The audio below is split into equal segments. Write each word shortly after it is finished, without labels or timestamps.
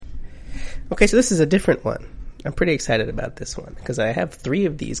Okay, so this is a different one. I'm pretty excited about this one because I have 3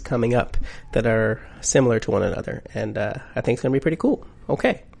 of these coming up that are similar to one another, and I think it's going to be pretty cool.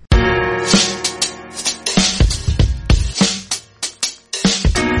 Okay.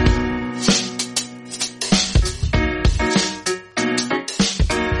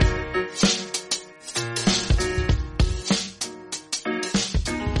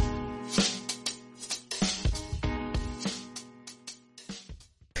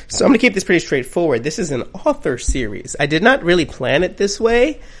 So I'm going to keep this pretty straightforward. This is an author series. I did not really plan it this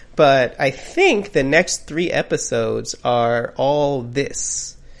way, but I think the next 3 episodes are all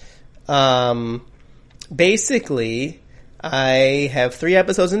this. Basically, I have 3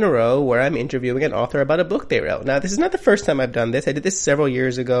 episodes in a row where I'm interviewing an author about a book they wrote. Now, this is not the first time I've done this. I did this several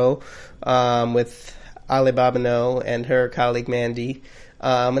years ago with Ali Babino and her colleague Mandy.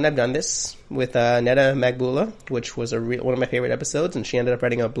 And I've done this with Netta Magbula, which was one of my favorite episodes, and she ended up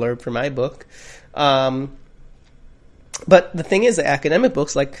writing a blurb for my book. But the thing is, academic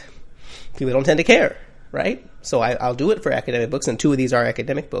books, like, people don't tend to care, right? So I'll do it for academic books, and 2 of these are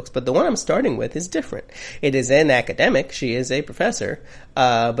academic books. But the one I'm starting with is different. It is an academic. She is a professor.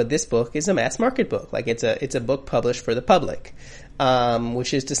 But this book is a mass market book. Like, it's a book published for the public.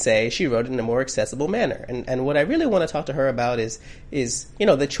 Which is to say she wrote it in a more accessible manner. And what I really want to talk to her about is,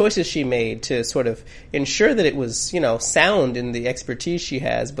 the choices she made to sort of ensure that it was, sound in the expertise she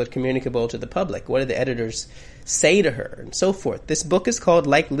has, but communicable to the public. What did the editors say to her and so forth? This book is called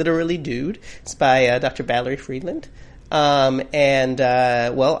Like Literally Dude. It's by Dr. Valerie Friedland. I'll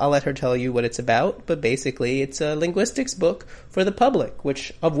let her tell you what it's about, but basically it's a linguistics book for the public,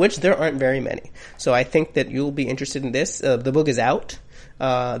 of which there aren't very many. So I think that you'll be interested in this. The book is out.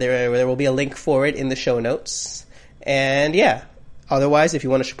 There will be a link for it in the show notes. And yeah, otherwise, if you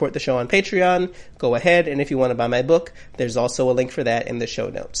want to support the show on Patreon, go ahead. And if you want to buy my book, there's also a link for that in the show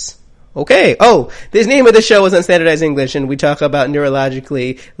notes. Okay. Oh, the name of the show is Unstandardized English, and we talk about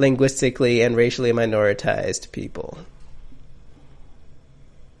neurologically, linguistically, and racially minoritized people.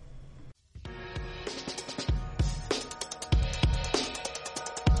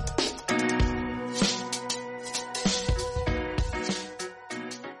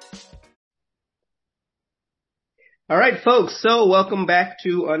 All right, folks, so welcome back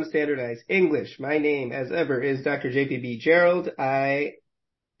to Unstandardized English. My name, as ever, is Dr. JPB Gerald. I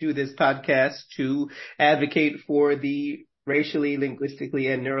do this podcast to advocate for the racially, linguistically,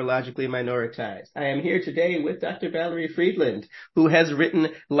 and neurologically minoritized. I am here today with Dr. Valerie Friedland, who has written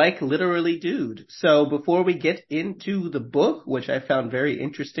Like Literally Dude. So before we get into the book, which I found very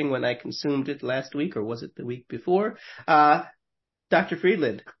interesting when I consumed it last week, or was it the week before, Dr.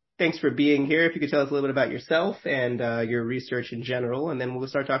 Friedland, thanks for being here. If you could tell us a little bit about yourself and your research in general, and then we'll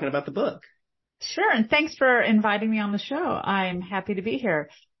start talking about the book. Sure, and thanks for inviting me on the show. I'm happy to be here.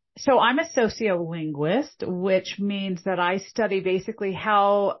 So I'm a sociolinguist, which means that I study basically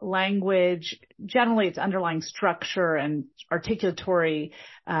how language, generally its underlying structure and articulatory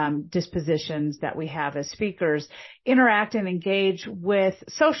dispositions that we have as speakers, interact and engage with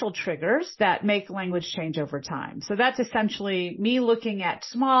social triggers that make language change over time. So that's essentially me looking at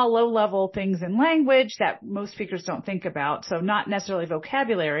small, low-level things in language that most speakers don't think about. So not necessarily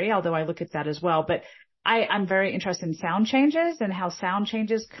vocabulary, although I look at that as well, but I'm very interested in sound changes and how sound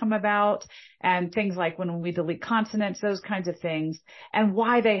changes come about and things like when we delete consonants, those kinds of things, and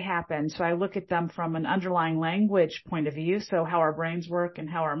why they happen. So I look at them from an underlying language point of view, so how our brains work and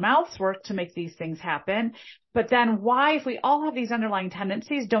how our mouths work to make these things happen. But then why, if we all have these underlying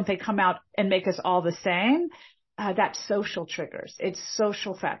tendencies, don't they come out and make us all the same? That's social triggers. It's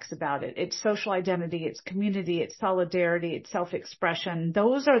social facts about it. It's social identity. It's community. It's solidarity. It's self-expression.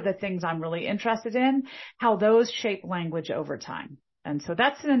 Those are the things I'm really interested in, how those shape language over time. And so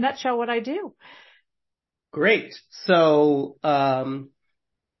that's in a nutshell what I do. Great. So,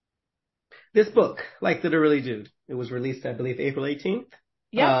 this book, Like Literally Dude, it was released, I believe, April 18th.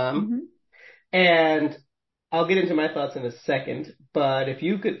 Yeah. And I'll get into my thoughts in a second, but if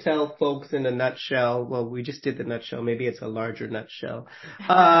you could tell folks in a nutshell, well, we just did the nutshell, maybe it's a larger nutshell,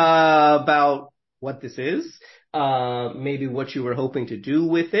 about what this is, maybe what you were hoping to do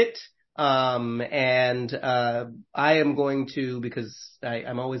with it. I am going to, because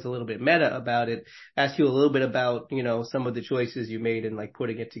I'm always a little bit meta about it, ask you a little bit about, some of the choices you made in like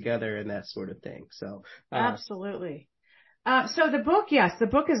putting it together and that sort of thing. So, absolutely. So the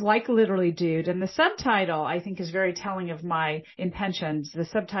book is Like Literally Dude, and the subtitle I think is very telling of my intentions. The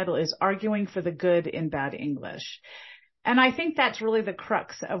subtitle is Arguing for the Good in Bad English. And I think that's really the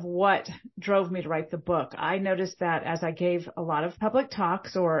crux of what drove me to write the book. I noticed that as I gave a lot of public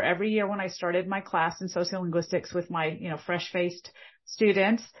talks, or every year when I started my class in sociolinguistics with my, fresh-faced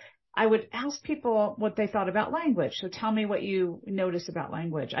students, I would ask people what they thought about language. So tell me what you notice about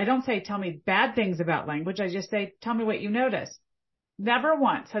language. I don't say, tell me bad things about language. I just say, tell me what you notice. Never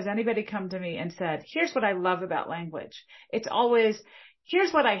once has anybody come to me and said, here's what I love about language. It's always,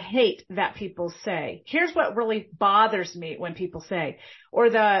 here's what I hate that people say. Here's what really bothers me when people say, or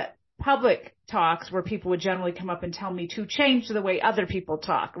the public talks where people would generally come up and tell me to change the way other people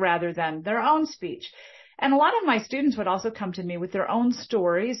talk rather than their own speech. And a lot of my students would also come to me with their own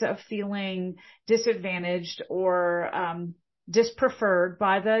stories of feeling disadvantaged or dispreferred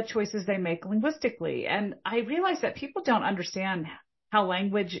by the choices they make linguistically. And I realized that people don't understand how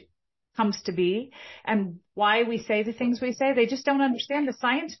language comes to be and why we say the things we say. They just don't understand the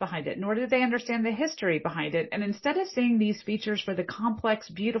science behind it, nor do they understand the history behind it. And instead of seeing these features for the complex,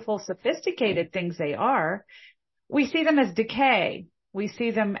 beautiful, sophisticated things they are, we see them as decay. We see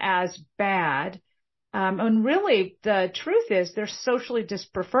them as bad. And really, the truth is they're socially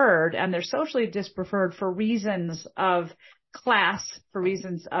dispreferred, and they're socially dispreferred for reasons of class, for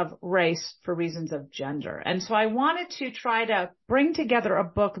reasons of race, for reasons of gender. And so I wanted to try to bring together a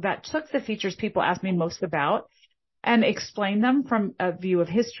book that took the features people ask me most about and explain them from a view of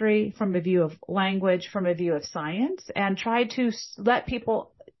history, from a view of language, from a view of science, and try to let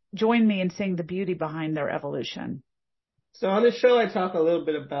people join me in seeing the beauty behind their evolution. So on the show, I talk a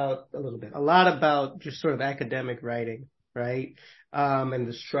lot about just sort of academic writing, right? And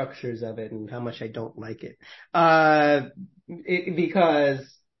the structures of it and how much I don't like it. Because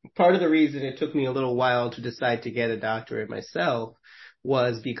part of the reason it took me a little while to decide to get a doctorate myself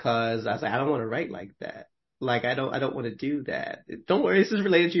was because I was like, I don't want to write like that. Like, I don't want to do that. Don't worry, this is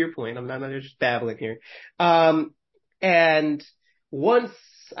related to your point. I'm not just babbling here. And once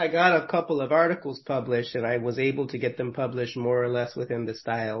I got a couple of articles published and I was able to get them published more or less within the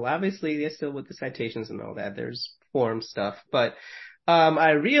style. Obviously, they're still with the citations and all that. There's form stuff. But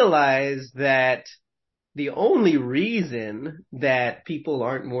I realized that the only reason that people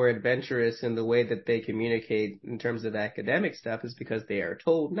aren't more adventurous in the way that they communicate in terms of academic stuff is because they are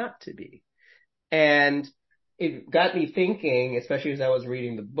told not to be. And it got me thinking, especially as I was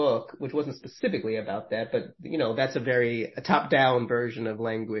reading the book, which wasn't specifically about that, but, you know, that's a top-down version of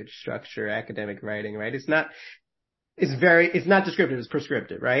language structure, academic writing, right? It's not descriptive, it's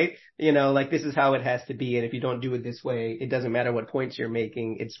prescriptive, right? You know, like, this is how it has to be, and if you don't do it this way, it doesn't matter what points you're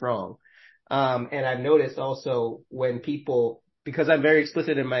making, it's wrong. And I've noticed also when people, because I'm very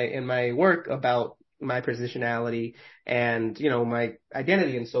explicit in my work about my positionality and, you know, my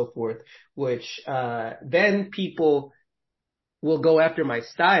identity and so forth, which then people will go after my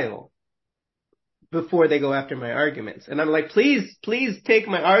style before they go after my arguments. And I'm like, please take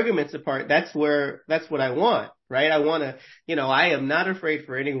my arguments apart. That's what I want, right? I want to, you know, I am not afraid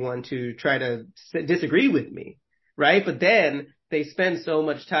for anyone to try to disagree with me, right? But then they spend so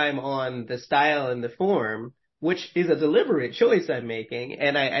much time on the style and the form, which is a deliberate choice I'm making.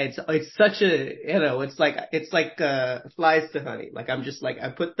 And it's such a, you know, it's like flies to honey. Like, I'm just like, I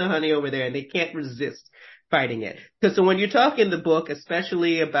put the honey over there and they can't resist fighting it. So when you talk in the book,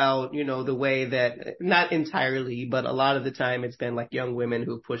 especially about, you know, the way that, not entirely, but a lot of the time it's been like young women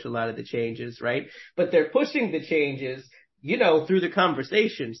who push a lot of the changes, right? But they're pushing the changes, you know, through the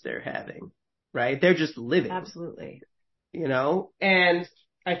conversations they're having, right? They're just living. Absolutely. You know, and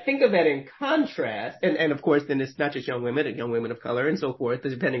I think of that in contrast, and of course, then it's not just young women of color and so forth,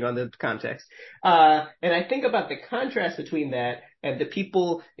 depending on the context. And I think about the contrast between that and the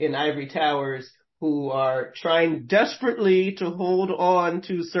people in ivory towers who are trying desperately to hold on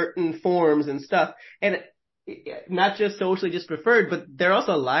to certain forms and stuff. And not just socially just preferred, but they're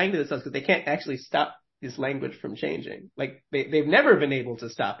also lying to themselves because they can't actually stop this language from changing. Like, they've never been able to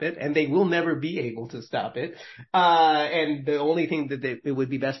stop it, and they will never be able to stop it. And the only thing that it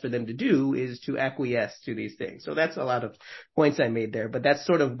would be best for them to do is to acquiesce to these things. So that's a lot of points I made there, but that's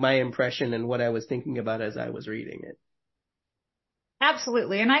sort of my impression and what I was thinking about as I was reading it.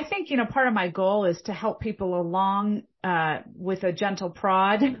 Absolutely. And I think, you know, part of my goal is to help people along with a gentle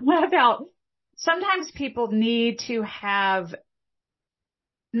prod about sometimes people need to have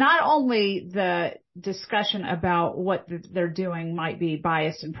not only the discussion about what they're doing might be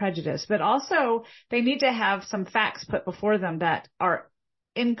biased and prejudiced, but also they need to have some facts put before them that are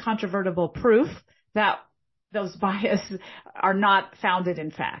incontrovertible proof that those biases are not founded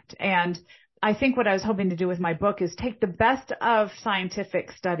in fact. And I think what I was hoping to do with my book is take the best of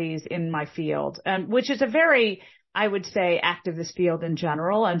scientific studies in my field, which is a very, I would say, activist field in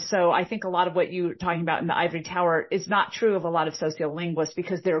general. And so I think a lot of what you're talking about in the ivory tower is not true of a lot of sociolinguists,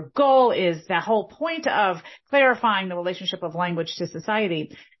 because their goal is the whole point of clarifying the relationship of language to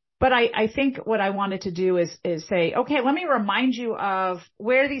society. But I think what I wanted to do is say, okay, let me remind you of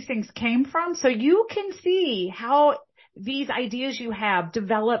where these things came from so you can see how these ideas you have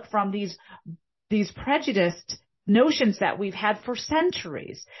develop from these prejudiced notions that we've had for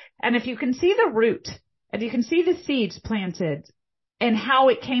centuries. And if you can see the root and you can see the seeds planted and how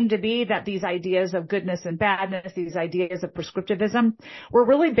it came to be that these ideas of goodness and badness, these ideas of prescriptivism were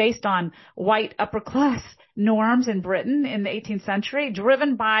really based on white upper class norms in Britain in the 18th century,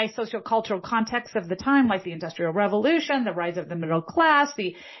 driven by sociocultural contexts of the time, like the Industrial Revolution, the rise of the middle class,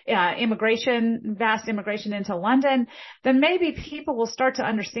 the vast immigration into London, then maybe people will start to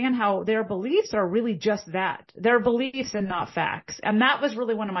understand how their beliefs are really just that. They're beliefs and not facts. And that was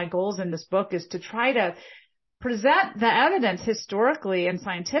really one of my goals in this book, is to try to present the evidence historically and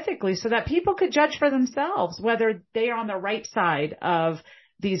scientifically so that people could judge for themselves whether they are on the right side of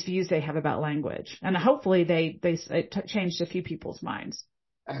these views they have about language. And hopefully they changed a few people's minds.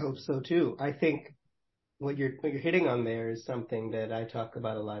 I hope so too. I think what you're hitting on there is something that I talk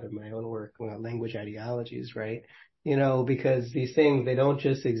about a lot in my own work about language ideologies, right? Because these things, they don't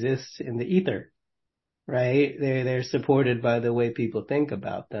just exist in the ether, right? They're supported by the way people think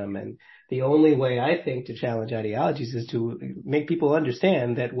about them. And the only way I think to challenge ideologies is to make people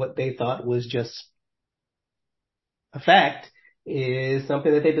understand that what they thought was just a fact is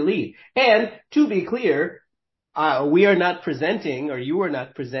something that they believe. And to be clear, we are not presenting, or you are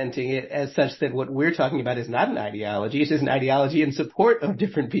not presenting it as such that what we're talking about is not an ideology. It's just an ideology in support of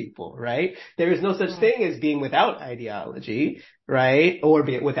different people, right? There is no such thing as being without ideology, right? Or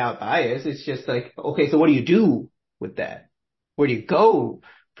be without bias. It's just like, okay, so what do you do with that? Where do you go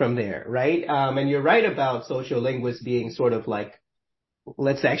from there, right? And you're right about sociolinguists being sort of like,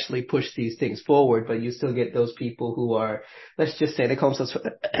 let's actually push these things forward, but you still get those people who are, let's just say, they call themselves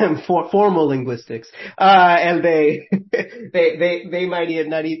formal linguistics, and they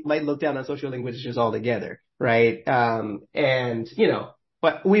might look down on sociolinguistics just altogether, right?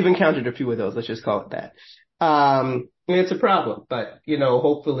 But we've encountered a few of those, let's just call it that. And it's a problem, but,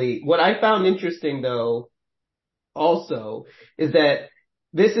 hopefully, what I found interesting though, also, is that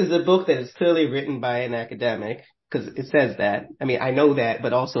this is a book that is clearly written by an academic, because it says that. I mean, I know that,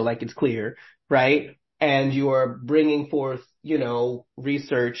 but also like it's clear, right? And you are bringing forth,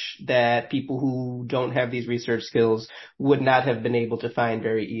 research that people who don't have these research skills would not have been able to find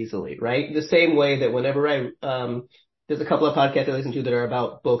very easily, right? The same way that whenever there's a couple of podcasts I listen to that are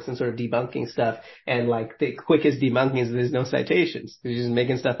about books and sort of debunking stuff, and like the quickest debunking is there's no citations. They're just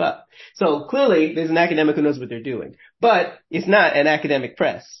making stuff up. So clearly there's an academic who knows what they're doing, but it's not an academic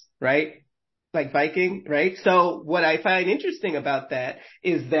press, right? Like Viking, right? So what I find interesting about that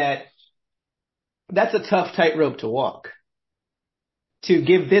is that that's a tough tightrope to walk. To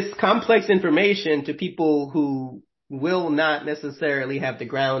give this complex information to people who will not necessarily have the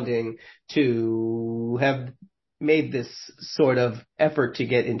grounding to have made this sort of effort to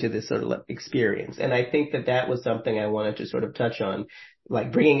get into this sort of experience. And I think that was something I wanted to sort of touch on,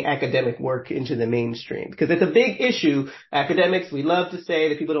 like bringing academic work into the mainstream, because it's a big issue. Academics, we love to say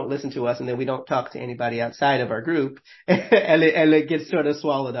that people don't listen to us, and then we don't talk to anybody outside of our group, and it gets sort of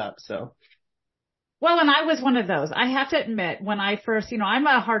swallowed up. So. Well, and I was one of those. I have to admit, when I first, I'm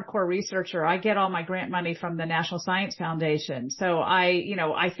a hardcore researcher. I get all my grant money from the National Science Foundation. So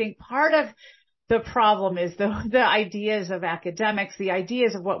I think part of the problem is the ideas of academics, the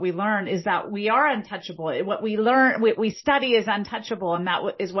ideas of what we learn is that we are untouchable. What we learn, what we study is untouchable, and that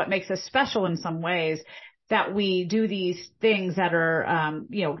is what makes us special in some ways, that we do these things that are,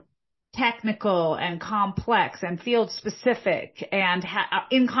 technical and complex and field specific and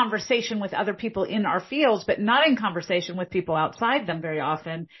in conversation with other people in our fields, but not in conversation with people outside them very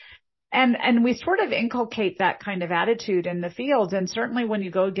often. And we sort of inculcate that kind of attitude in the field. And certainly when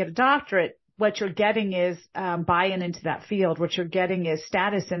you go get a doctorate, what you're getting is buy-in into that field. What you're getting is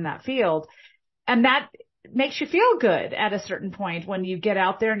status in that field. And that makes you feel good at a certain point when you get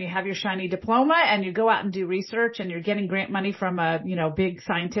out there and you have your shiny diploma and you go out and do research and you're getting grant money from a, big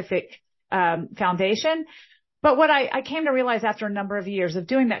scientific foundation. But what I came to realize after a number of years of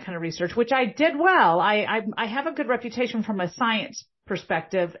doing that kind of research, which I did well, I have a good reputation from a science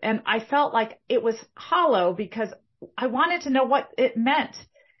perspective, and I felt like it was hollow because I wanted to know what it meant.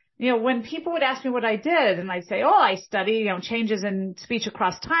 When people would ask me what I did, and I'd say, I study, changes in speech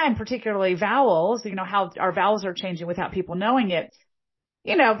across time, particularly vowels, how our vowels are changing without people knowing it.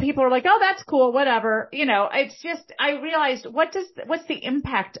 People are like, oh, that's cool, whatever. It's just, I realized what's the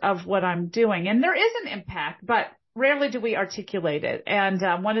impact of what I'm doing? And there is an impact, but rarely do we articulate it. And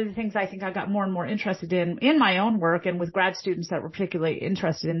one of the things I think I got more and more interested in my own work and with grad students that were particularly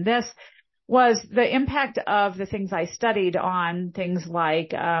interested in this was the impact of the things I studied on things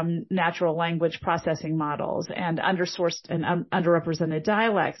like natural language processing models and undersourced and underrepresented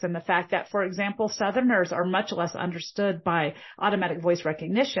dialects, and the fact that, for example, Southerners are much less understood by automatic voice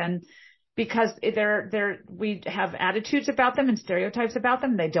recognition because we have attitudes about them and stereotypes about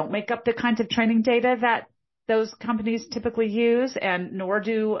them. They don't make up the kinds of training data that those companies typically use, and nor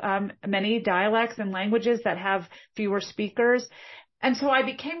do many dialects and languages that have fewer speakers. And so I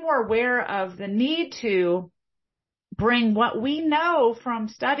became more aware of the need to bring what we know from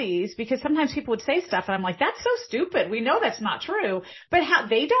studies, because sometimes people would say stuff and I'm like, that's so stupid. We know that's not true, but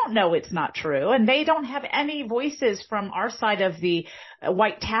they don't know it's not true. And they don't have any voices from our side of the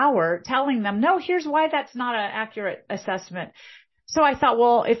White Tower telling them, no, here's why that's not an accurate assessment. So I thought,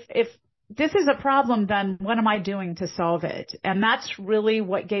 well, if this is a problem, then what am I doing to solve it? And that's really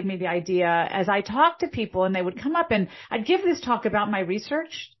what gave me the idea as I talked to people, and they would come up and I'd give this talk about my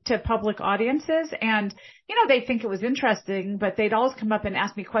research to public audiences, and, they'd think it was interesting, but they'd always come up and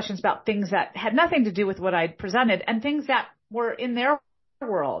ask me questions about things that had nothing to do with what I'd presented and things that were in their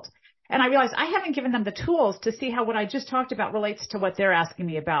world. And I realized I haven't given them the tools to see how what I just talked about relates to what they're asking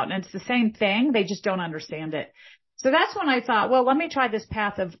me about. And it's the same thing. They just don't understand it. So that's when I thought, well, let me try this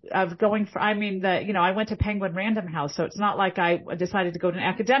path of going for, I went to Penguin Random House. So it's not like I decided to go to an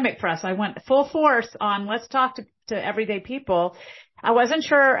academic press. I went full force on let's talk to everyday people. I wasn't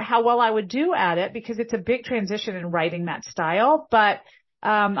sure how well I would do at it because it's a big transition in writing that style, but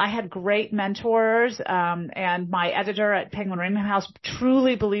I had great mentors, and my editor at Penguin Random House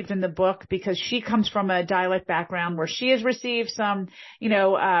truly believed in the book because she comes from a dialect background where she has received some,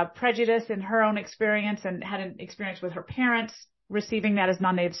 prejudice in her own experience and had an experience with her parents receiving that as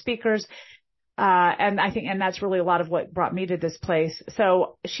non-native speakers. And that's really a lot of what brought me to this place.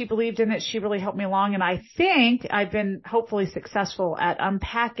 So she believed in it. She really helped me along. And I think I've been hopefully successful at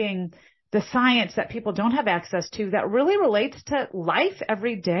unpacking the science that people don't have access to that really relates to life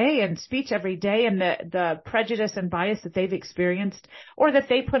every day and speech every day, and the prejudice and bias that they've experienced or that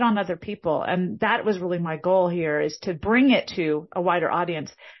they put on other people. And that was really my goal here, is to bring it to a wider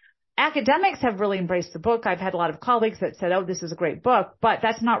audience. Academics have really embraced the book. I've had a lot of colleagues that said, oh, this is a great book, but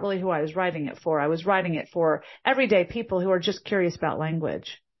that's not really who I was writing it for. I was writing it for everyday people who are just curious about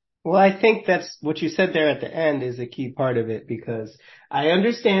language. Well, I think that's what you said there at the end is a key part of it, because I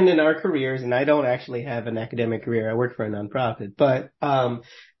understand in our careers, and I don't actually have an academic career. I work for a nonprofit, but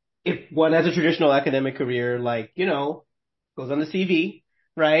if one has a traditional academic career, goes on the CV,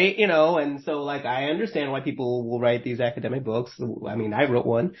 right? And so I understand why people will write these academic books. I mean, I wrote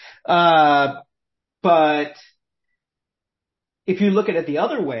one. But if you look at it the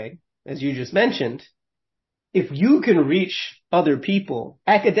other way, as you just mentioned, if you can reach other people,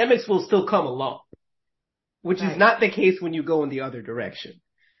 academics will still come along, which is not the case when you go in the other direction,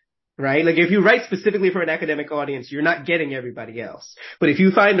 right? If you write specifically for an academic audience, you're not getting everybody else. But if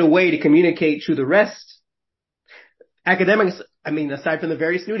you find a way to communicate to the rest, academics, aside from the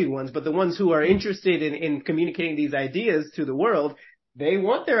very snooty ones, but the ones who are interested in communicating these ideas to the world, they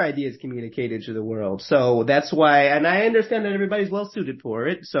want their ideas communicated to the world. So that's why, and I understand that everybody's well suited for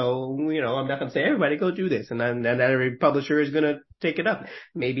it. So, I'm not going to say everybody go do this, and every publisher is going to take it up.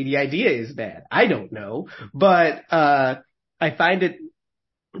 Maybe the idea is bad. I don't know. But, I find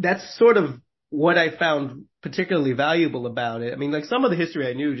that's sort of what I found particularly valuable about it. Some of the history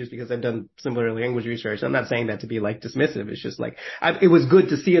I knew just because I've done similar language research. I'm not saying that to be dismissive. It's just it was good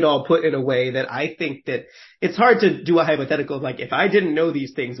to see it all put in a way that I think that it's hard to do a hypothetical, if I didn't know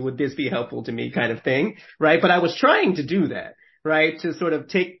these things, would this be helpful to me kind of thing, right? But I was trying to do that, right? To sort of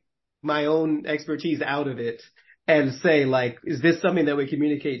take my own expertise out of it and say, is this something that would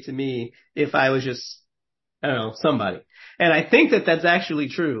communicate to me if I was just, somebody? And I think that that's actually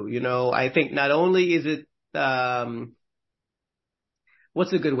true. I think not only is it,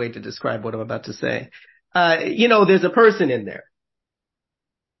 what's a good way to describe what I'm about to say? There's a person in there.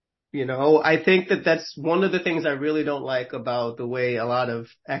 I think that that's one of the things I really don't like about the way a lot of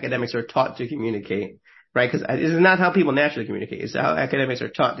academics are taught to communicate, right? Because this is not how people naturally communicate. It's how academics are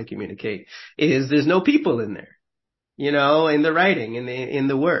taught to communicate, is there's no people in there, in the writing, in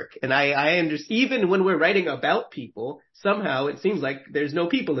the work. And I understand, even when we're writing about people, somehow it seems like there's no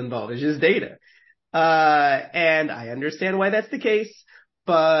people involved. It's just data. And I understand why that's the case,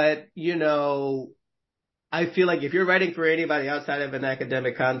 but, I feel like if you're writing for anybody outside of an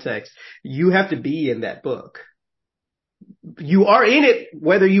academic context, you have to be in that book. You are in it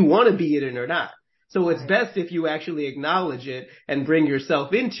whether you want to be in it or not. So it's best if you actually acknowledge it and bring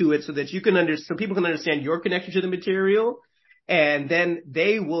yourself into it so that you can so people can understand your connection to the material And then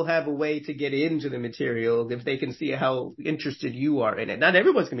they will have a way to get into the material if they can see how interested you are in it. Not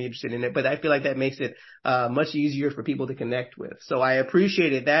everyone's going to be interested in it, but I feel like that makes it much easier for people to connect with. So I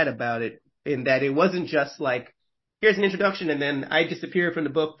appreciated that about it, in that it wasn't just like, here's an introduction and then I disappear from the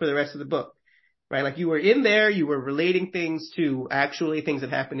book for the rest of the book. Right? Like you were in there, you were relating things to actually things that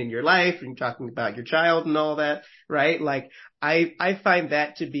happened in your life, and talking about your child and all that, right? Like I find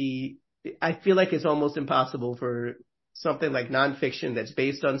that to be, I feel like it's almost impossible for something like nonfiction that's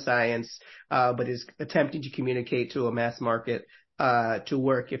based on science, but is attempting to communicate to a mass market, to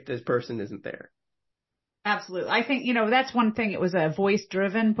work if this person isn't there. Absolutely. I think, that's one thing. It was a voice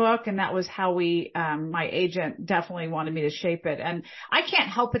driven book, and that was how my agent definitely wanted me to shape it. And I can't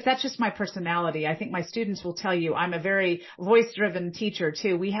help it. That's just my personality. I think my students will tell you I'm a very voice driven teacher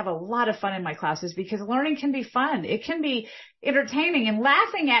too. We have a lot of fun in my classes because learning can be fun. It can be entertaining, and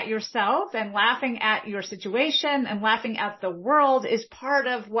laughing at yourself and laughing at your situation and laughing at the world is part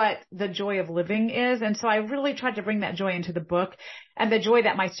of what the joy of living is. And so I really tried to bring that joy into the book, and the joy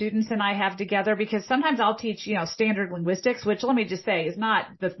that my students and I have together, because sometimes I'll teach, standard linguistics, which, let me just say, is not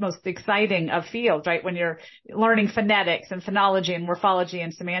the most exciting of fields, right? When you're learning phonetics and phonology and morphology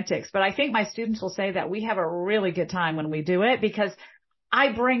and semantics. But I think my students will say that we have a really good time when we do it, because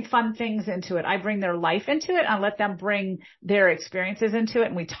I bring fun things into it. I bring their life into it. I let them bring their experiences into it.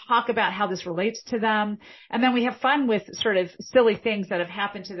 And we talk about how this relates to them. And then we have fun with sort of silly things that have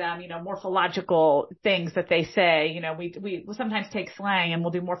happened to them, morphological things that they say. We sometimes take slang and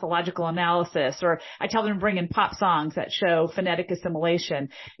we'll do morphological analysis, or I tell them to bring in pop songs that show phonetic assimilation.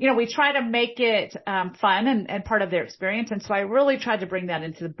 We try to make it fun and part of their experience. And so I really tried to bring that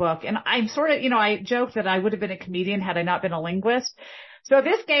into the book. And I'm sort of, I joke that I would have been a comedian had I not been a linguist. So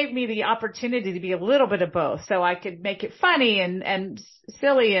this gave me the opportunity to be a little bit of both. So I could make it funny and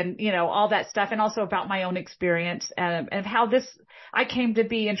silly and, all that stuff, and also about my own experience and how I came to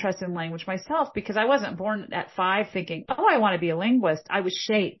be interested in language myself, because I wasn't born at 5 thinking, oh, I want to be a linguist. I was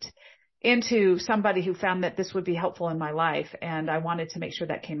shaped into somebody who found that this would be helpful in my life. And I wanted to make sure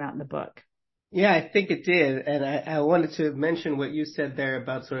that came out in the book. Yeah, I think it did. And I wanted to mention what you said there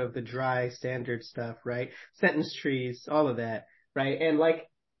about sort of the dry standard stuff, right? Sentence trees, all of that. Right. And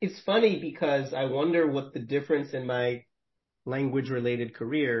it's funny because I wonder what the difference in my language related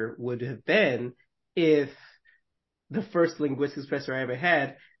career would have been if the first linguistics professor I ever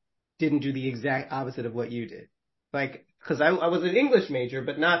had didn't do the exact opposite of what you did. Cause I was an English major,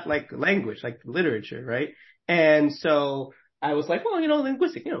 but not language, literature. Right. And so I was like, well,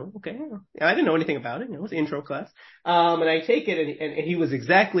 linguistic, okay. I didn't know anything about it. It was intro class. And I take it and he was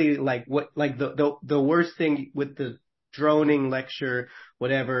exactly the worst thing with the droning lecture,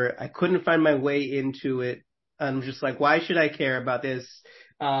 whatever. I couldn't find my way into it. I'm just like, why should I care about this?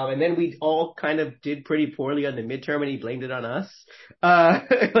 And then we all kind of did pretty poorly on the midterm, and he blamed it on us.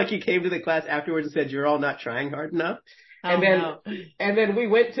 He came to the class afterwards and said, you're all not trying hard enough. And then we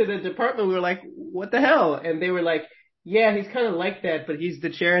went to the department. We were like, what the hell? And they were like, yeah, he's kind of like that, but he's the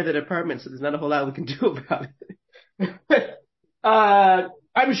chair of the department, so there's not a whole lot we can do about it.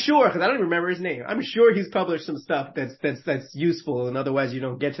 I'm sure, because I don't even remember his name. I'm sure he's published some stuff that's useful, and otherwise you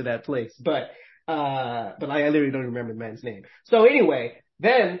don't get to that place. But I literally don't remember the man's name. So anyway,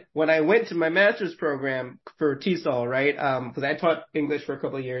 then when I went to my master's program for TESOL, right? Because I taught English for a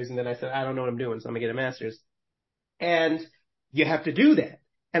couple of years, and then I said, I don't know what I'm doing, so I'm gonna get a master's. And you have to do that.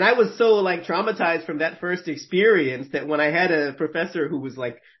 And I was so traumatized from that first experience that when I had a professor who was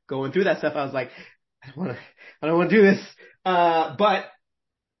going through that stuff, I was like, I don't want to do this. But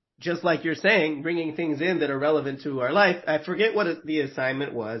just like you're saying, bringing things in that are relevant to our life. I forget what the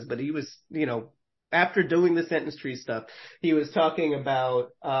assignment was, but he was, after doing the sentence tree stuff, he was talking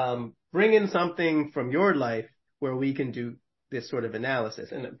about bringing something from your life where we can do this sort of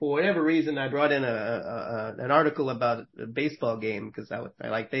analysis. And for whatever reason, I brought in an article about a baseball game because I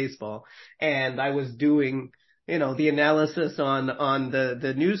like baseball, and I was doing the analysis on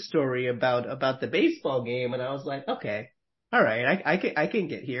the news story about the baseball game, and I was like, okay. All right, I can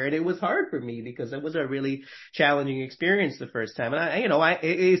get here. And it was hard for me because it was a really challenging experience the first time. And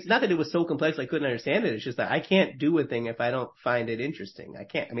it's not that it was so complex I couldn't understand it. It's just that I can't do a thing if I don't find it interesting. I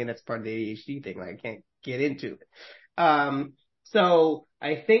can't. I mean, that's part of the ADHD thing. I can't get into it. So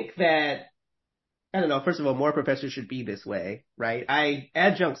I think that, I don't know, first of all, more professors should be this way, right? I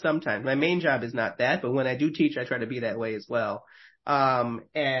adjunct sometimes. My main job is not that, but when I do teach, I try to be that way as well.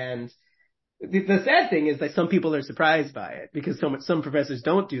 And the sad thing is that some people are surprised by it because some professors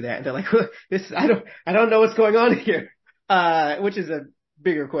don't do that. And they're like, I don't know what's going on here. Which is a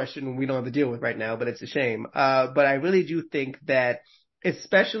bigger question we don't have to deal with right now, but it's a shame. But I really do think that,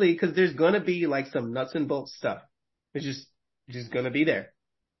 especially because there's going to be some nuts and bolts stuff. It's just is going to be there,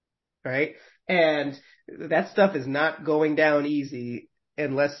 right? And that stuff is not going down easy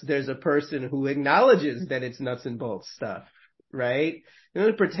unless there's a person who acknowledges that it's nuts and bolts stuff, right? You're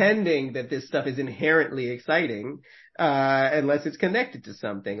not pretending that this stuff is inherently exciting, unless it's connected to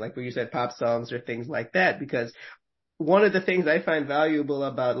something, like what you said, pop songs or things like that. Because one of the things I find valuable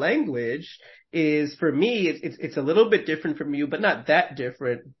about language is, for me, it's a little bit different from you, but not that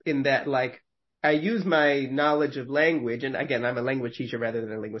different, in that, like, I use my knowledge of language, and again, I'm a language teacher rather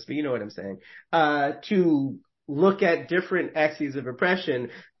than a linguist, but you know what I'm saying, to look at different axes of oppression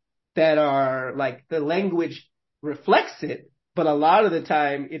that are, like, the language reflects it, but a lot of the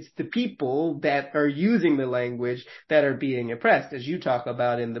time it's the people that are using the language that are being oppressed, as you talk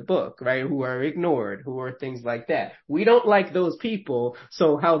about in the book, right? Who are ignored, who are things like that. We don't like those people,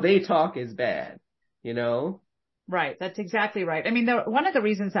 so how they talk is bad, you know? Right. That's exactly right. I mean, one of the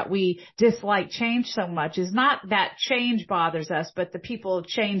reasons that we dislike change so much is not that change bothers us, but the people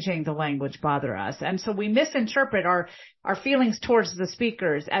changing the language bother us. And so we misinterpret our feelings towards the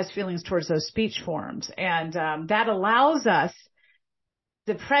speakers as feelings towards those speech forms. And that allows us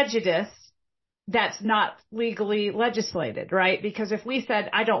the prejudice that's not legally legislated, right? Because if we said,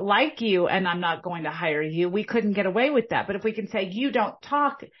 I don't like you and I'm not going to hire you, we couldn't get away with that. But if we can say, you don't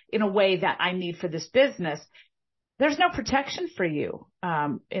talk in a way that I need for this business, there's no protection for you,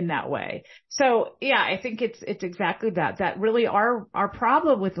 in that way. So yeah, I think it's exactly that really our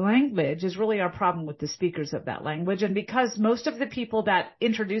problem with language is really our problem with the speakers of that language. And because most of the people that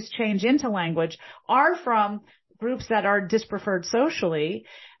introduce change into language are from groups that are dispreferred socially,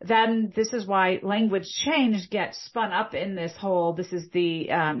 then this is why language change gets spun up in this whole, this is the,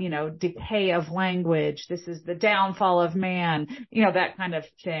 decay of language. This is the downfall of man, that kind of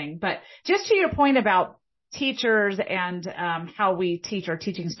thing. But just to your point about teachers and how we teach our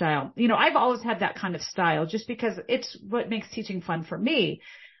teaching style. I've always had that kind of style just because it's what makes teaching fun for me.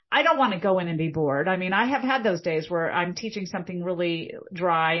 I don't want to go in and be bored. I mean, I have had those days where I'm teaching something really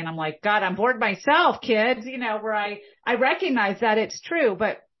dry and I'm like, God, I'm bored myself, kids, where I recognize that it's true,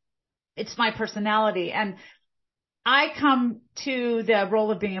 but it's my personality. And I come to the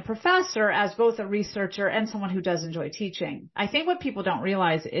role of being a professor as both a researcher and someone who does enjoy teaching. I think what people don't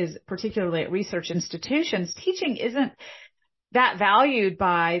realize is, particularly at research institutions, teaching isn't that valued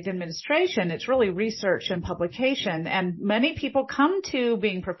by the administration. It's really research and publication. And many people come to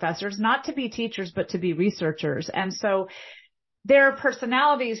being professors not to be teachers, but to be researchers. And so their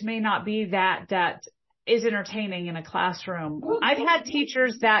personalities may not be that is entertaining in a classroom. I've had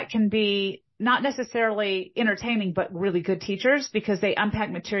teachers that can be not necessarily entertaining, but really good teachers because they unpack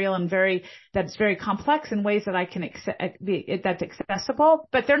material that's very complex in ways that I can that's accessible,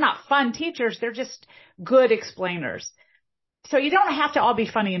 but they're not fun teachers. They're just good explainers. So you don't have to all be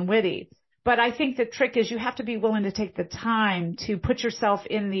funny and witty, but I think the trick is you have to be willing to take the time to put yourself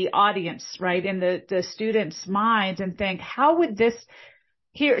in the audience, right? In the students' minds and think, how would this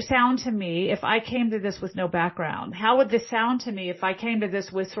sound to me if I came to this with no background? How would this sound to me if I came to this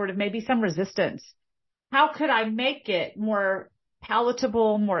with sort of maybe some resistance? How could I make it more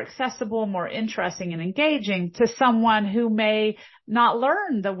palatable, more accessible, more interesting and engaging to someone who may not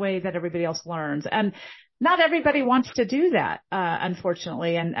learn the way that everybody else learns? And not everybody wants to do that,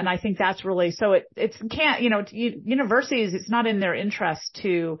 unfortunately. And I think that's really, so universities, it's not in their interest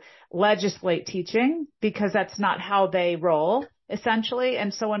to legislate teaching because that's not how they roll, essentially.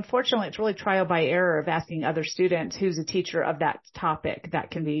 And so unfortunately, it's really trial by error of asking other students who's a teacher of that topic that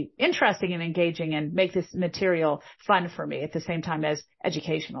can be interesting and engaging and make this material fun for me at the same time as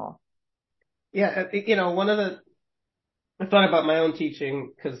educational. Yeah. I thought about my own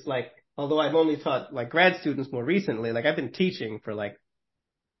teaching because, like, although I've only taught like grad students more recently, like I've been teaching for like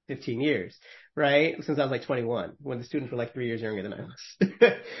 15 years, right? Since I was like 21, when the students were like 3 years younger than I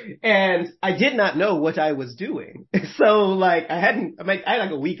was. And I did not know what I was doing. So like I had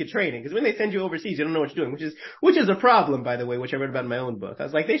like a week of training because when they send you overseas, you don't know what you're doing, which is a problem, by the way, which I wrote about in my own book. I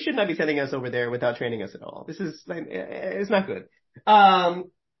was like, they should not be sending us over there without training us at all. This is like, it's not good.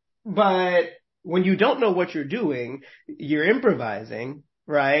 But when you don't know what you're doing, you're improvising.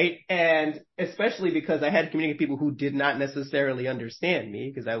 Right. And especially because I had to communicate with people who did not necessarily understand me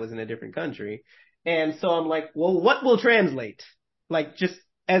because I was in a different country. And so I'm like, well, what will translate? Like just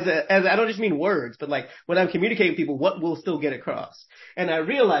as I don't just mean words, but like when I'm communicating with people, what will still get across? And I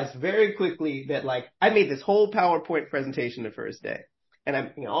realized very quickly that like I made this whole PowerPoint presentation the first day.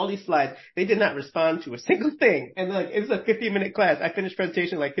 And all these slides, they did not respond to a single thing. And like, it was a 15-minute class. I finished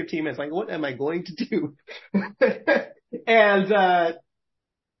presentation in like 15 minutes. Like, what am I going to do? And,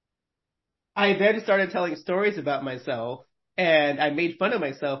 I then started telling stories about myself and I made fun of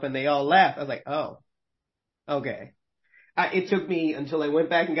myself and they all laughed. I was like, oh, okay. it took me until I went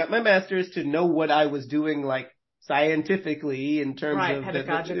back and got my master's to know what I was doing, like scientifically in terms of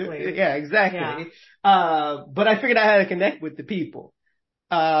pedagogically. Yeah, exactly. But I figured I had to connect with the people.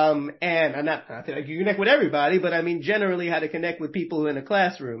 And I'm not that I can connect with everybody, but I mean, generally how to connect with people in a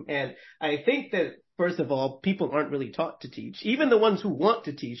classroom. And I think that, first of all, people aren't really taught to teach. Even the ones who want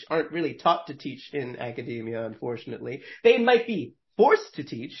to teach aren't really taught to teach in academia, unfortunately. They might be forced to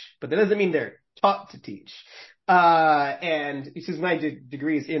teach, but that doesn't mean they're taught to teach. And this is my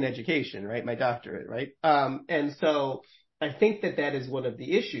degree is in education, right? My doctorate, right? And so I think that is one of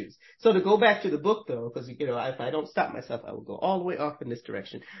the issues. So to go back to the book, though, because, if I don't stop myself, I will go all the way off in this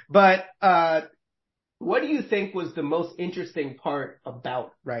direction. But what do you think was the most interesting part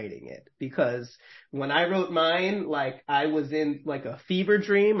about writing it? Because when I wrote mine, like I was in like a fever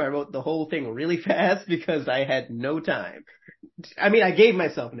dream. I wrote the whole thing really fast because I had no time. I mean, I gave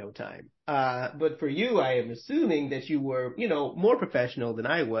myself no time. But for you, I am assuming that you were, more professional than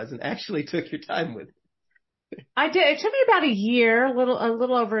I was and actually took your time with it. I did. It took me about a year, a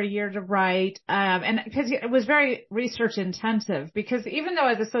little over a year to write. And because it was very research intensive, because even though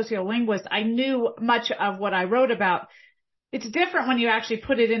as a sociolinguist, I knew much of what I wrote about, it's different when you actually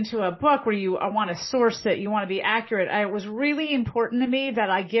put it into a book where you want to source it. You want to be accurate. It was really important to me that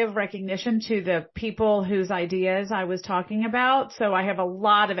I give recognition to the people whose ideas I was talking about. So I have a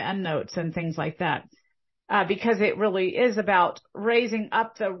lot of endnotes and things like that. Because it really is about raising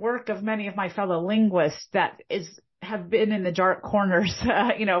up the work of many of my fellow linguists that have been in the dark corners,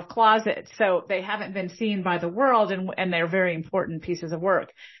 of closets. So they haven't been seen by the world, and they're very important pieces of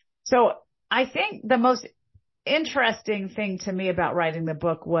work. So I think the most interesting thing to me about writing the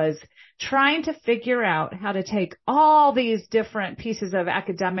book was trying to figure out how to take all these different pieces of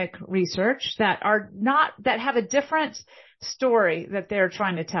academic research that have a different story that they're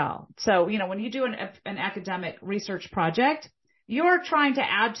trying to tell. So, when you do an academic research project, you're trying to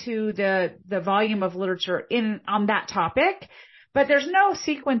add to the volume of literature on that topic, but there's no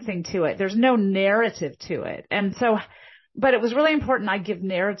sequencing to it. There's no narrative to it. And so, but it was really important I give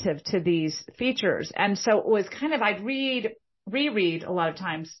narrative to these features. And so it was kind of, I'd reread a lot of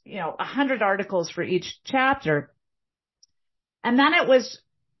times, 100 articles for each chapter. And then it was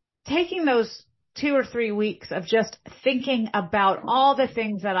taking those 2 or 3 weeks of just thinking about all the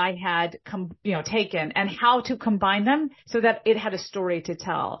things that I had taken and how to combine them so that it had a story to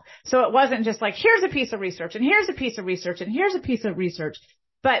tell. So it wasn't just like, here's a piece of research and here's a piece of research and here's a piece of research,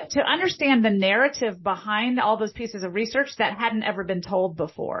 but to understand the narrative behind all those pieces of research that hadn't ever been told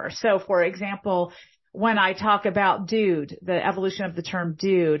before. So for example, when I talk about dude, the evolution of the term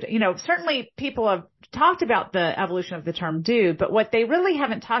dude, certainly people have talked about the evolution of the term dude, but what they really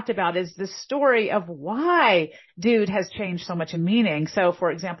haven't talked about is the story of why dude has changed so much in meaning. So for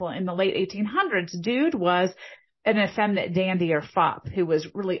example, in the late 1800s, dude was an effeminate dandy or fop who was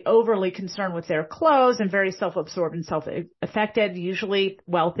really overly concerned with their clothes and very self-absorbed and self-affected, usually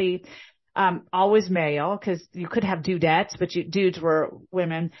wealthy. Always male, because you could have dudettes, but dudes were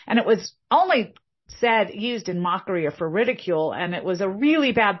women. And it was only used in mockery or for ridicule, and it was a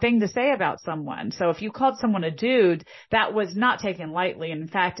really bad thing to say about someone. So if you called someone a dude, that was not taken lightly, and in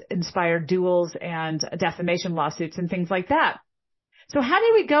fact inspired duels and defamation lawsuits and things like that. So how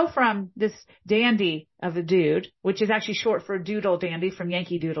did we go from this dandy of a dude, which is actually short for doodle dandy from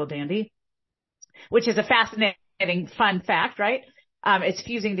Yankee Doodle Dandy, which is a fascinating fun fact, right? It's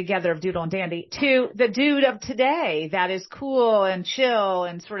fusing together of doodle and dandy, to the dude of today that is cool and chill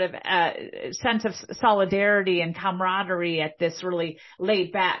and sort of a sense of solidarity and camaraderie at this really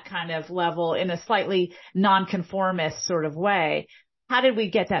laid back kind of level in a slightly nonconformist sort of way. How did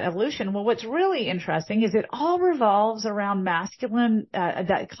we get that evolution? Well, what's really interesting is it all revolves around masculine,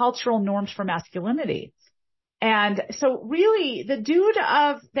 the cultural norms for masculinity. And so really the dude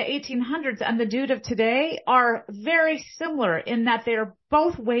of the 1800s and the dude of today are very similar in that they're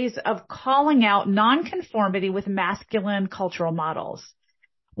both ways of calling out nonconformity with masculine cultural models.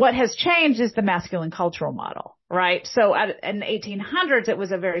 What has changed is the masculine cultural model, right? So in the 1800s, it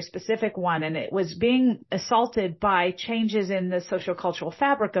was a very specific one, and it was being assaulted by changes in the sociocultural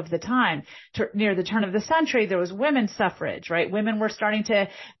fabric of the time. Near the turn of the century, there was women's suffrage, right? Women were starting to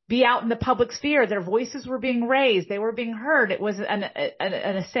be out in the public sphere. Their voices were being raised. They were being heard. It was an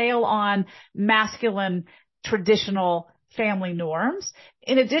assail on masculine traditional family norms.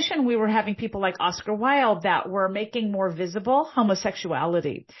 In addition, we were having people like Oscar Wilde that were making more visible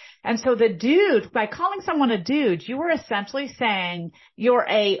homosexuality. And so the dude, by calling someone a dude, you were essentially saying you're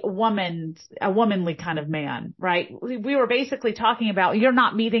a womanly kind of man, right? We were basically talking about you're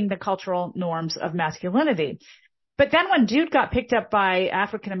not meeting the cultural norms of masculinity. But then when Dude got picked up by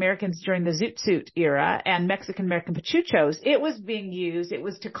African Americans during the Zoot Suit era and Mexican American Pachuchos, it was being used. It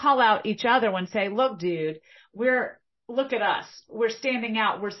was to call out each other and say, look, dude, look at us. We're standing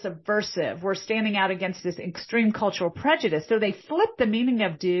out. We're subversive. We're standing out against this extreme cultural prejudice. So they flipped the meaning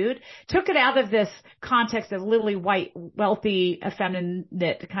of dude, took it out of this context of lily white, wealthy,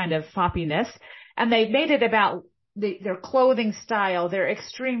 effeminate kind of foppiness, and they made it about their clothing style, their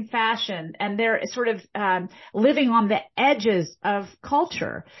extreme fashion, and their sort of living on the edges of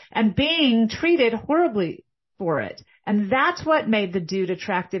culture and being treated horribly for it. And that's what made the dude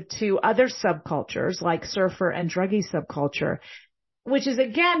attractive to other subcultures like surfer and druggie subculture, which is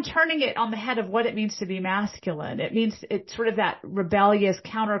again turning it on the head of what it means to be masculine. It means it's sort of that rebellious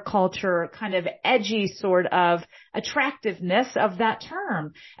counterculture, kind of edgy sort of attractiveness of that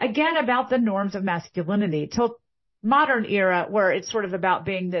term. Again, about the norms of masculinity till modern era where it's sort of about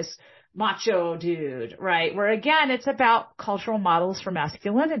being this macho dude, right? Where again, it's about cultural models for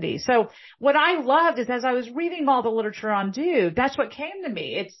masculinity. So what I loved is as I was reading all the literature on dude, that's what came to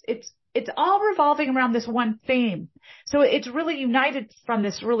me. It's all revolving around this one theme. So it's really united from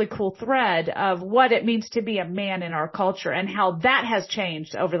this really cool thread of what it means to be a man in our culture and how that has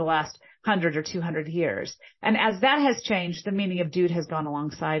changed over the last 100 or 200 years. And as that has changed, the meaning of dude has gone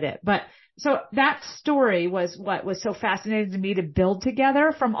alongside it. But so that story was what was so fascinating to me to build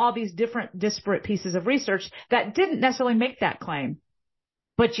together from all these different disparate pieces of research that didn't necessarily make that claim.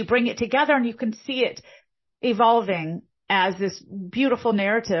 But you bring it together and you can see it evolving as this beautiful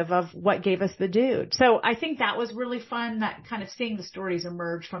narrative of what gave us the dude. So I think that was really fun, that kind of seeing the stories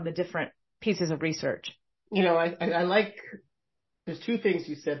emerge from the different pieces of research. You know, I like, there's two things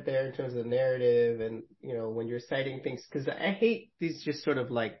you said there in terms of the narrative and, you know, when you're citing things, because I hate these just sort of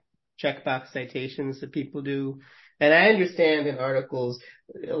like checkbox citations that people do. And I understand in articles,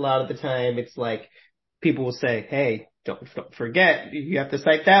 a lot of the time it's like people will say, hey, don't forget, you have to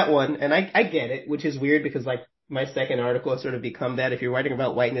cite that one. And I get it, which is weird because like my second article has sort of become that. If you're writing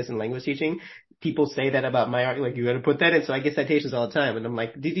about whiteness and language teaching, people say that about my article, like you got to put that in. So I get citations all the time. And I'm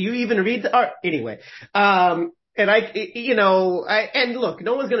like, did you even read the art? Anyway, and and look,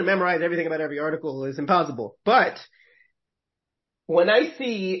 no one's going to memorize everything about every article. It's impossible. But when I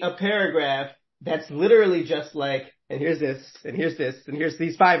see a paragraph that's literally just like, and here's this, and here's this, and here's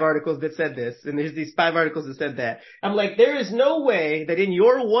these 5 articles that said this, and here's these 5 articles that said that, I'm like, there is no way that in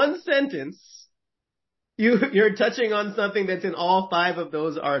your one sentence, you're touching on something that's in all 5 of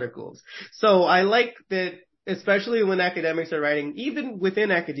those articles. So I like that, especially when academics are writing, even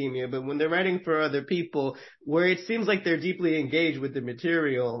within academia, but when they're writing for other people, where it seems like they're deeply engaged with the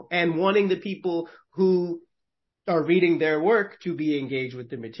material and wanting the people who are reading their work to be engaged with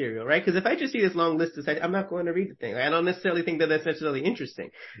the material, right? Because if I just see this long list of sites, I'm not going to read the thing. I don't necessarily think that that's necessarily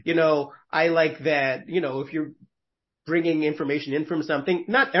interesting. You know, I like that, you know, if you're bringing information in from something,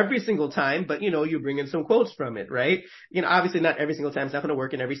 not every single time, but, you know, you bring in some quotes from it, right? You know, obviously not every single time. It's not going to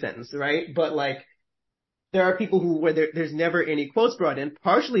work in every sentence, right? But like, there are people where there's never any quotes brought in,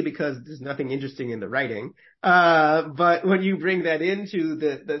 partially because there's nothing interesting in the writing. But when you bring that into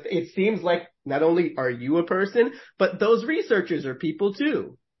it seems like not only are you a person, but those researchers are people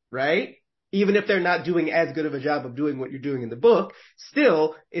too, right? Even if they're not doing as good of a job of doing what you're doing in the book,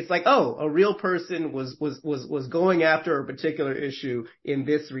 still, it's like, oh, a real person was going after a particular issue in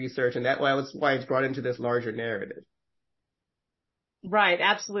this research, and that's why it's brought into this larger narrative. Right,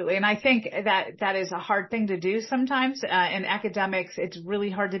 absolutely. And I think that is a hard thing to do sometimes. In academics, it's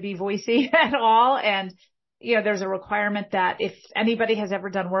really hard to be voicey at all. And, you know, there's a requirement that if anybody has ever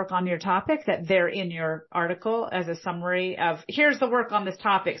done work on your topic, that they're in your article as a summary of, here's the work on this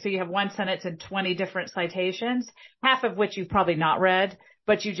topic. So you have one sentence and 20 different citations, half of which you've probably not read,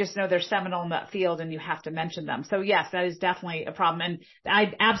 but you just know they're seminal in that field and you have to mention them. So yes, that is definitely a problem. And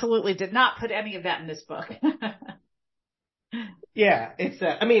I absolutely did not put any of that in this book. Yeah, it's,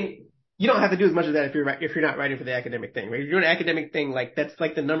 I mean, you don't have to do as much of that if you're not writing for the academic thing, right? If you're doing an academic thing, like, that's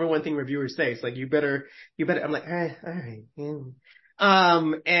like the number one thing reviewers say. It's like, you better, I'm like, all right. Yeah.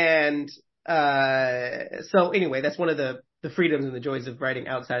 So anyway, that's one of the freedoms and the joys of writing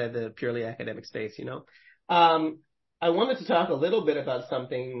outside of the purely academic space, you know? I wanted to talk a little bit about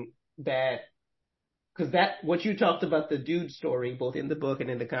something because what you talked about, the dude story, both in the book and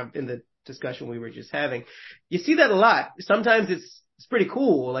in the discussion we were just having, you see that a lot. Sometimes it's pretty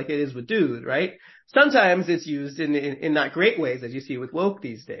cool, like it is with dude, right? Sometimes it's used in not great ways, as you see with woke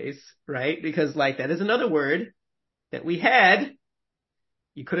these days, right? Because like that is another word that we had.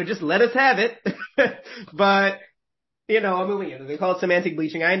 You could have just let us have it, but you know, I mean, they call it semantic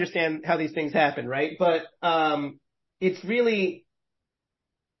bleaching. I understand how these things happen, right? But it's really,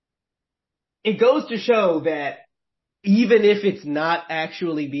 it goes to show that even if it's not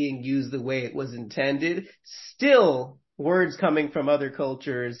actually being used the way it was intended, still words coming from other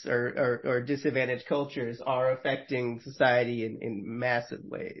cultures or disadvantaged cultures are affecting society in massive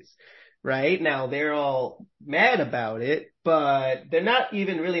ways. Right? Now they're all mad about it, but they're not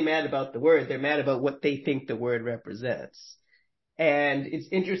even really mad about the word. They're mad about what they think the word represents. And it's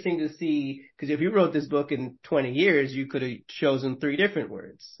interesting to see, because if you wrote this book in 20 years, you could have chosen 3 different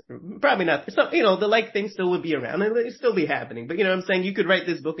words. Probably not. Some, the like thing still would be around and it'd still be happening. But you know what I'm saying? You could write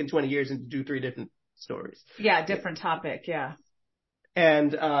this book in 20 years and do 3 different stories. Yeah, different topic. Yeah.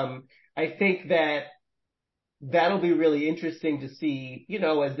 And I think that that'll be really interesting to see,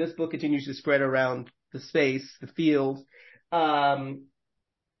 as this book continues to spread around the space, the field,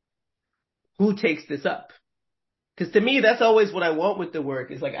 who takes this up. Because to me, that's always what I want with the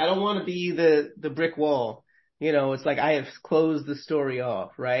work. Is like, I don't want to be the brick wall. It's like I have closed the story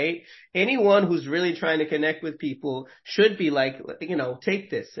off, right? Anyone who's really trying to connect with people should be like,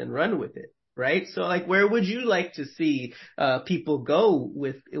 take this and run with it, right? So like, where would you like to see people go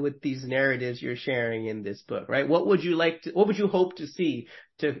with these narratives you're sharing in this book, right? What would you hope to see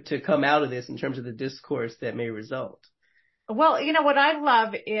to come out of this in terms of the discourse that may result? Well, what I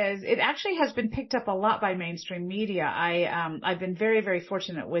love is it actually has been picked up a lot by mainstream media. I've been very, very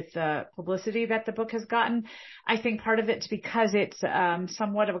fortunate with the publicity that the book has gotten. I think part of it's because it's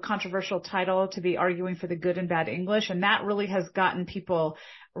somewhat of a controversial title to be arguing for the good and bad English, and that really has gotten people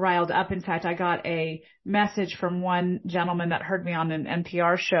riled up. In fact, I got a message from one gentleman that heard me on an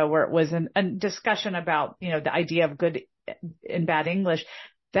NPR show where it was a discussion about, the idea of good and bad English,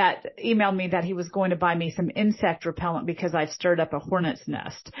 that emailed me that he was going to buy me some insect repellent because I've stirred up a hornet's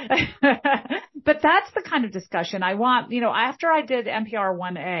nest. But that's the kind of discussion I want. After I did NPR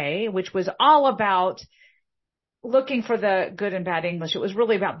 1A, which was all about looking for the good and bad English, it was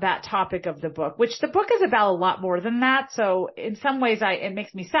really about that topic of the book, which the book is about a lot more than that. So in some ways, it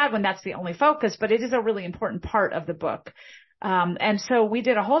makes me sad when that's the only focus, but it is a really important part of the book. And so we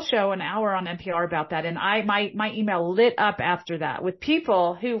did a whole show, an hour on NPR about that. And my email lit up after that with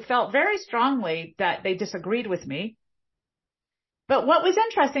people who felt very strongly that they disagreed with me. But what was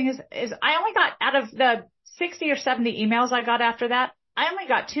interesting is I only got, out of the 60 or 70 emails I got after that, I only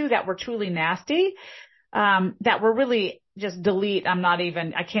got 2 that were truly nasty, that were really just delete.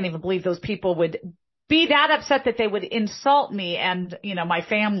 I can't even believe those people would be that upset that they would insult me and, my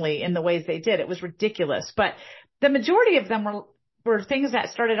family in the ways they did. It was ridiculous. But the majority of them were things that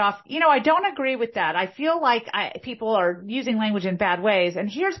started off, I don't agree with that. I feel like people are using language in bad ways, and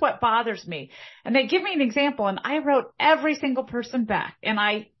here's what bothers me. And they give me an example, and I wrote every single person back, and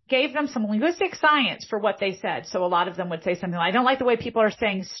I gave them some linguistic science for what they said. So a lot of them would say something like, I don't like the way people are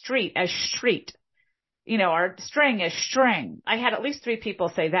saying street as street, or string as string. I had at least 3 people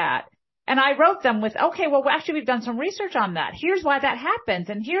say that. And I wrote them with, okay, well, actually, we've done some research on that. Here's why that happens.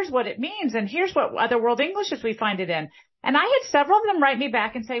 And here's what it means. And here's what other world Englishes we find it in. And I had several of them write me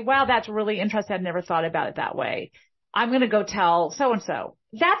back and say, wow, that's really interesting. I'd never thought about it that way. I'm going to go tell so-and-so.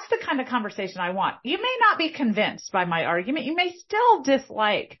 That's the kind of conversation I want. You may not be convinced by my argument. You may still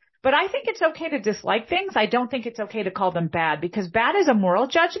dislike, but I think it's okay to dislike things. I don't think it's okay to call them bad, because bad is a moral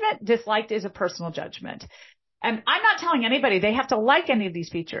judgment. Disliked is a personal judgment. And I'm not telling anybody they have to like any of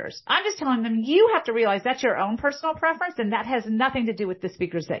these features. I'm just telling them you have to realize that's your own personal preference, and that has nothing to do with the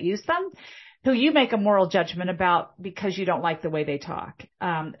speakers that use them, who you make a moral judgment about because you don't like the way they talk.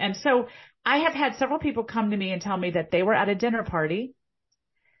 And so I have had several people come to me and tell me that they were at a dinner party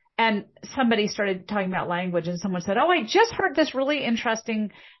and somebody started talking about language, and someone said, oh, I just heard this really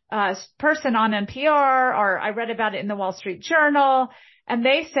interesting person on NPR, or I read about it in the Wall Street Journal, and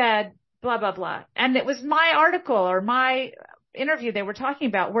they said, blah, blah, blah. And it was my article or my interview they were talking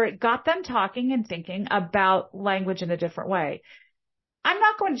about where it got them talking and thinking about language in a different way. I'm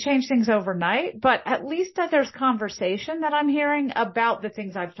not going to change things overnight, but at least that there's conversation that I'm hearing about the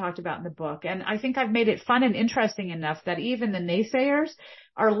things I've talked about in the book. And I think I've made it fun and interesting enough that even the naysayers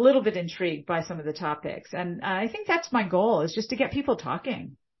are a little bit intrigued by some of the topics. And I think that's my goal, is just to get people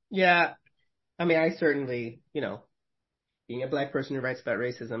talking. Yeah. I mean, I certainly, being a Black person who writes about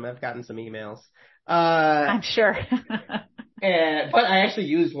racism, I've gotten some emails. I'm sure. But I actually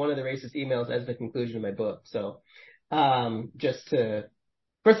used one of the racist emails as the conclusion of my book. So, just to,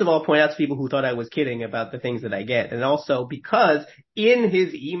 first of all, point out to people who thought I was kidding about the things that I get. And also because in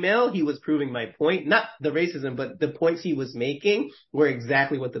his email, he was proving my point, not the racism, but the points he was making were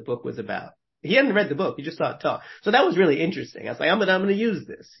exactly what the book was about. He hadn't read the book. He just saw it talk. So that was really interesting. I was like, I'm going to use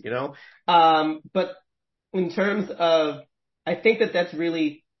this, but in terms of, I think that's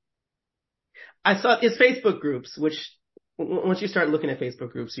really, I saw his Facebook groups, which once you start looking at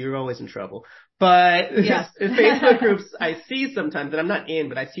Facebook groups, you're always in trouble. But Yes. Facebook groups I see sometimes that I'm not in,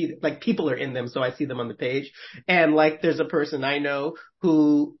 but I see like people are in them, so I see them on the page. And like there's a person I know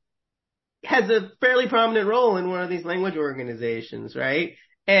who has a fairly prominent role in one of these language organizations, right?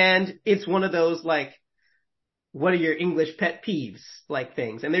 And it's one of those like, what are your English pet peeves like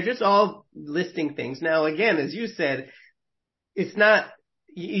things? And they're just all listing things. Now, again, as you said, it's not,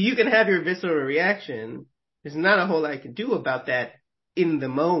 you can have your visceral reaction. There's not a whole lot I can do about that in the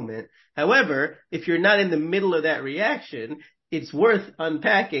moment. However, if you're not in the middle of that reaction, it's worth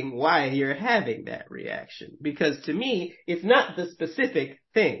unpacking why you're having that reaction. Because to me, it's not the specific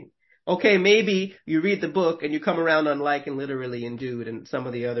thing. Okay, maybe you read the book and you come around on like and literally and dude and some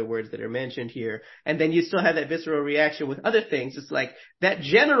of the other words that are mentioned here, and then you still have that visceral reaction with other things. It's like that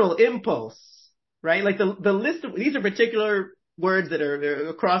general impulse, right? Like the list of, these are particular words that are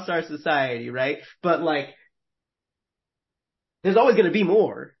across our society, right? But like, there's always going to be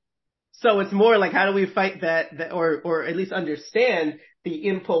more. So it's more like, how do we fight that or at least understand the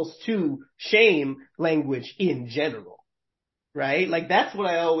impulse to shame language in general? Right? Like that's what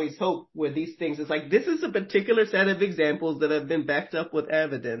I always hope with these things. It's like, this is a particular set of examples that have been backed up with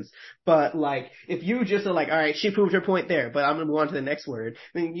evidence. But like, if you just are like, all right, she proved her point there, but I'm going to move on to the next word,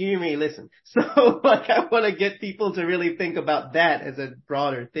 then you may listen. So like, I want to get people to really think about that as a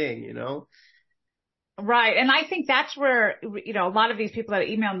broader thing, you know? Right. And I think that's where, you know, a lot of these people that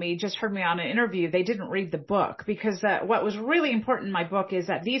emailed me just heard me on an interview. They didn't read the book because what was really important in my book is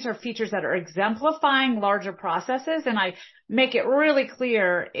that these are features that are exemplifying larger processes. And I make it really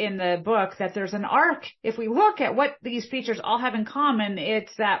clear in the book that there's an arc. If we look at what these features all have in common,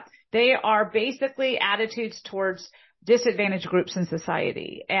 it's that they are basically attitudes towards disadvantaged groups in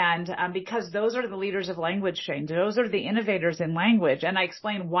society. And because those are the leaders of language change, those are the innovators in language. And I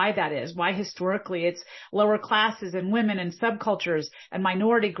explain why that is, why historically it's lower classes and women and subcultures and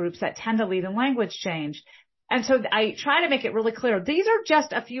minority groups that tend to lead in language change. And so I try to make it really clear. These are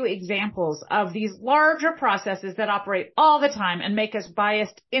just a few examples of these larger processes that operate all the time and make us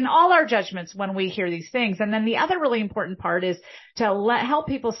biased in all our judgments when we hear these things. And then the other really important part is to help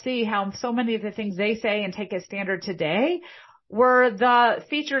people see how so many of the things they say and take as standard today were the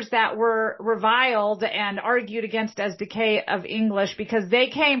features that were reviled and argued against as decay of English because they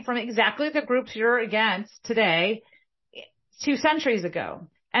came from exactly the groups you're against today 2 centuries ago.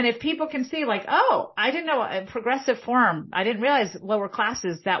 And if people can see like, oh, I didn't know a progressive form. I didn't realize lower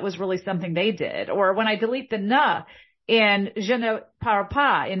classes, that was really something they did. Or when I delete the ne in je ne parle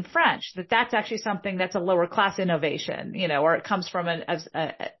pas in French, that's actually something that's a lower class innovation, you know, or it comes from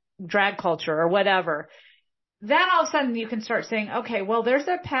a drag culture or whatever. Then all of a sudden you can start saying, okay, well, there's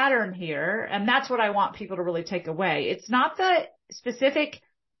a pattern here. And that's what I want people to really take away. It's not the specific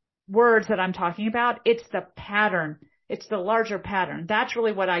words that I'm talking about. It's the pattern. It's the larger pattern. That's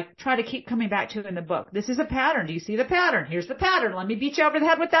really what I try to keep coming back to in the book. This is a pattern. Do you see the pattern? Here's the pattern. Let me beat you over the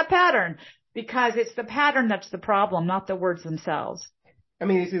head with that pattern, because it's the pattern that's the problem, not the words themselves. I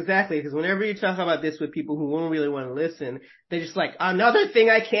mean, it's exactly, because whenever you talk about this with people who won't really want to listen, they're just like, another thing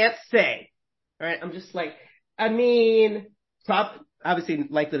I can't say. All right. I'm just like, I mean, obviously,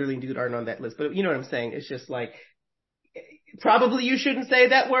 like literally and dude aren't on that list, but you know what I'm saying? It's just like, probably you shouldn't say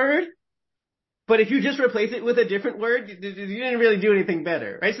that word. But if you just replace it with a different word, you didn't really do anything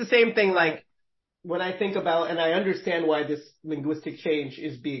better, right? It's the same thing like when I think about, and I understand why this linguistic change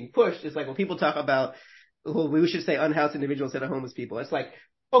is being pushed, it's like when people talk about, well, we should say unhoused individuals instead of homeless people. It's like,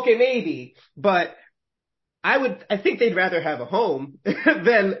 okay, maybe, but I think they'd rather have a home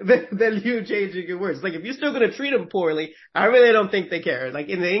than you changing your words. Like if you're still going to treat them poorly, I really don't think they care. Like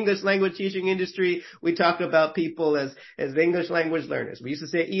in the English language teaching industry, we talk about people as English language learners. We used to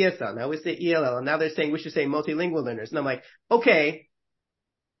say ESL, now we say ELL, and now they're saying we should say multilingual learners. And I'm like, okay,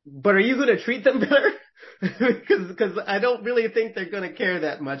 but are you going to treat them better? Because I don't really think they're going to care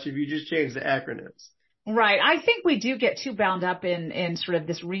that much if you just change the acronyms. Right. I think we do get too bound up in sort of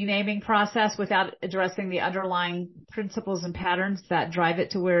this renaming process without addressing the underlying principles and patterns that drive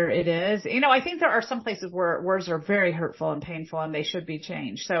it to where it is. You know, I think there are some places where words are very hurtful and painful and they should be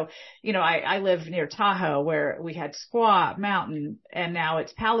changed. So, you know, I live near Tahoe where we had squaw, mountain, and now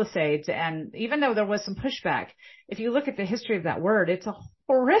it's Palisades. And even though there was some pushback, if you look at the history of that word, it's a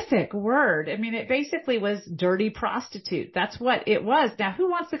horrific word. I mean, it basically was dirty prostitute. That's what it was. Now, who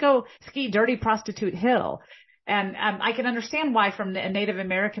wants to go ski Dirty Prostitute Hill? And I can understand why from a Native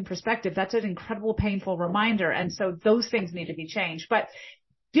American perspective, that's an incredible, painful reminder. And so those things need to be changed. But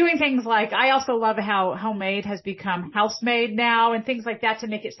doing things like, I also love how homemade has become housemaid now and things like that to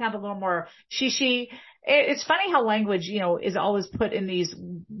make it sound a little more shishi. It's funny how language, is always put in these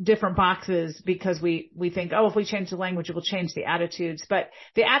different boxes because we think, oh, if we change the language, it will change the attitudes. But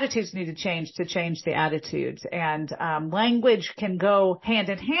the attitudes need to change the attitudes. And language can go hand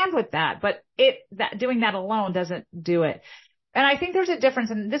in hand with that, but doing that alone doesn't do it. And I think there's a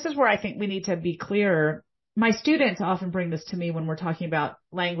difference, and this is where I think we need to be clearer. My students often bring this to me when we're talking about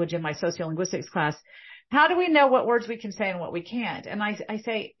language in my sociolinguistics class. How do we know what words we can say and what we can't? And I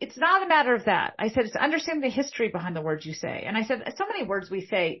say, it's not a matter of that. I said, it's understanding the history behind the words you say. And I said, so many words we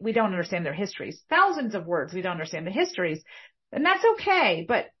say, we don't understand their histories. Thousands of words, we don't understand the histories. And that's okay.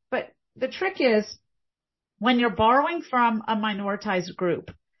 But the trick is when you're borrowing from a minoritized group,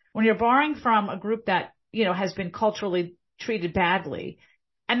 when you're borrowing from a group that, has been culturally treated badly,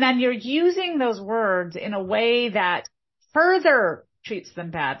 and then you're using those words in a way that further treats them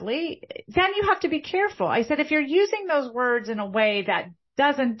badly, then you have to be careful. I said, if you're using those words in a way that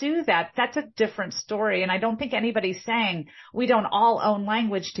doesn't do that, that's a different story. And I don't think anybody's saying we don't all own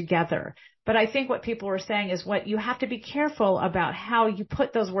language together. But I think what people are saying is what you have to be careful about how you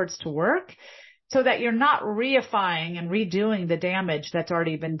put those words to work so that you're not reifying and redoing the damage that's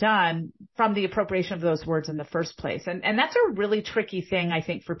already been done from the appropriation of those words in the first place. And that's a really tricky thing, I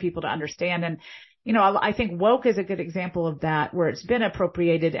think, for people to understand. And I think woke is a good example of that, where it's been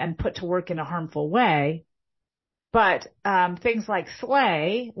appropriated and put to work in a harmful way. But things like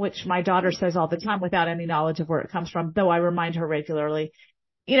slay, which my daughter says all the time without any knowledge of where it comes from, though I remind her regularly,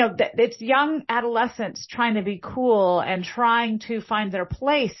 it's young adolescents trying to be cool and trying to find their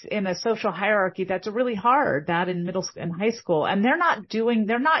place in a social hierarchy that's really hard, that in middle school and high school. And they're not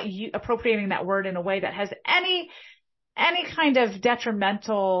appropriating that word in a way that has any kind of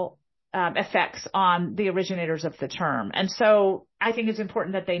detrimental effects on the originators of the term. And so I think it's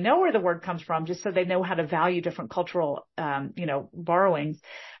important that they know where the word comes from, just so they know how to value different cultural, borrowings.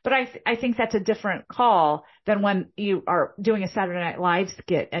 But I think that's a different call than when you are doing a Saturday Night Live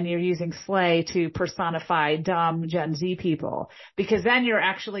skit and you're using slay to personify dumb Gen Z people, because then you're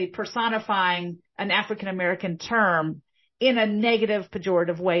actually personifying an African American term in a negative,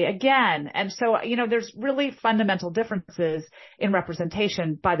 pejorative way again. And so, there's really fundamental differences in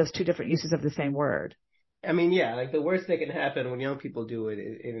representation by those two different uses of the same word. I mean, yeah, like the worst that can happen when young people do it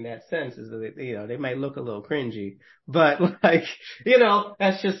in that sense is that, they might look a little cringy, but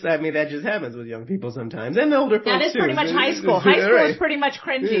that just happens with young people sometimes, and the older folks too. That is pretty much high school. High school is pretty much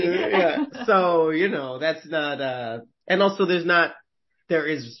cringy. Yeah. So, that's not, and also there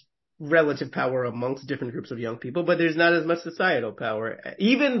is relative power amongst different groups of young people, but there's not as much societal power,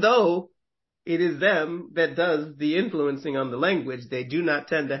 even though it is them that does the influencing on the language. They do not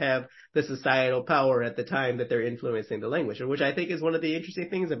tend to have the societal power at the time that they're influencing the language, which I think is one of the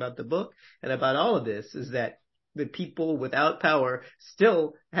interesting things about the book and about all of this, is that the people without power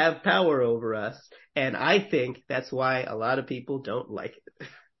still have power over us. And I think that's why a lot of people don't like it.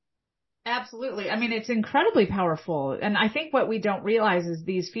 Absolutely. I mean, it's incredibly powerful. And I think what we don't realize is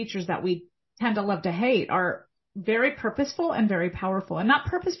these features that we tend to love to hate are very purposeful and very powerful, and not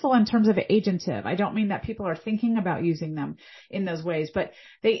purposeful in terms of agentive. I don't mean that people are thinking about using them in those ways, but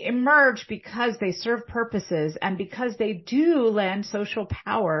they emerge because they serve purposes and because they do lend social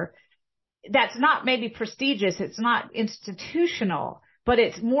power. That's not maybe prestigious. It's not institutional, but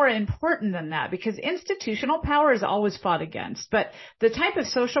it's more important than that, because institutional power is always fought against. But the type of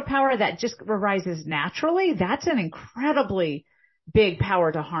social power that just arises naturally, that's an incredibly big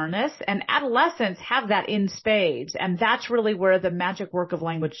power to harness. And adolescents have that in spades. And that's really where the magic work of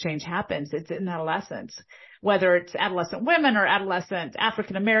language change happens. It's in adolescence, whether it's adolescent women or adolescent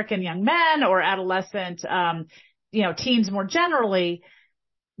African American young men or adolescent, teens more generally.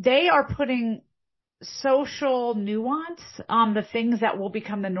 They are putting social nuance on the things that will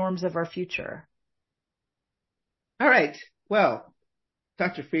become the norms of our future. All right. Well,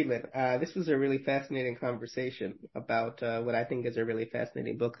 Dr. Friedland, this was a really fascinating conversation about what I think is a really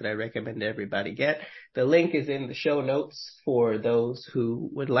fascinating book that I recommend everybody get. The link is in the show notes for those who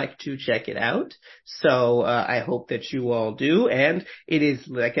would like to check it out. So I hope that you all do. And it is,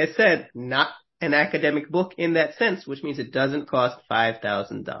 like I said, not an academic book in that sense, which means it doesn't cost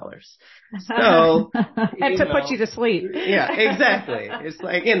 $5,000. So, and to put you to sleep. Yeah, exactly. It's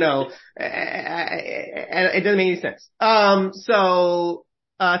like, it doesn't make any sense.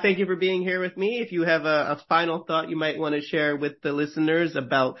 Thank you for being here with me. If you have a final thought you might want to share with the listeners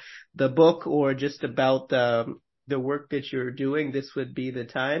about the book or just about the work that you're doing, this would be the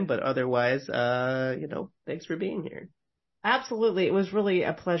time. But otherwise, thanks for being here. Absolutely. It was really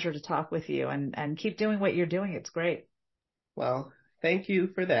a pleasure to talk with you, and keep doing what you're doing. It's great. Well, thank you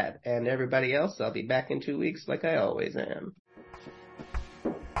for that. And everybody else, I'll be back in 2 weeks like I always am.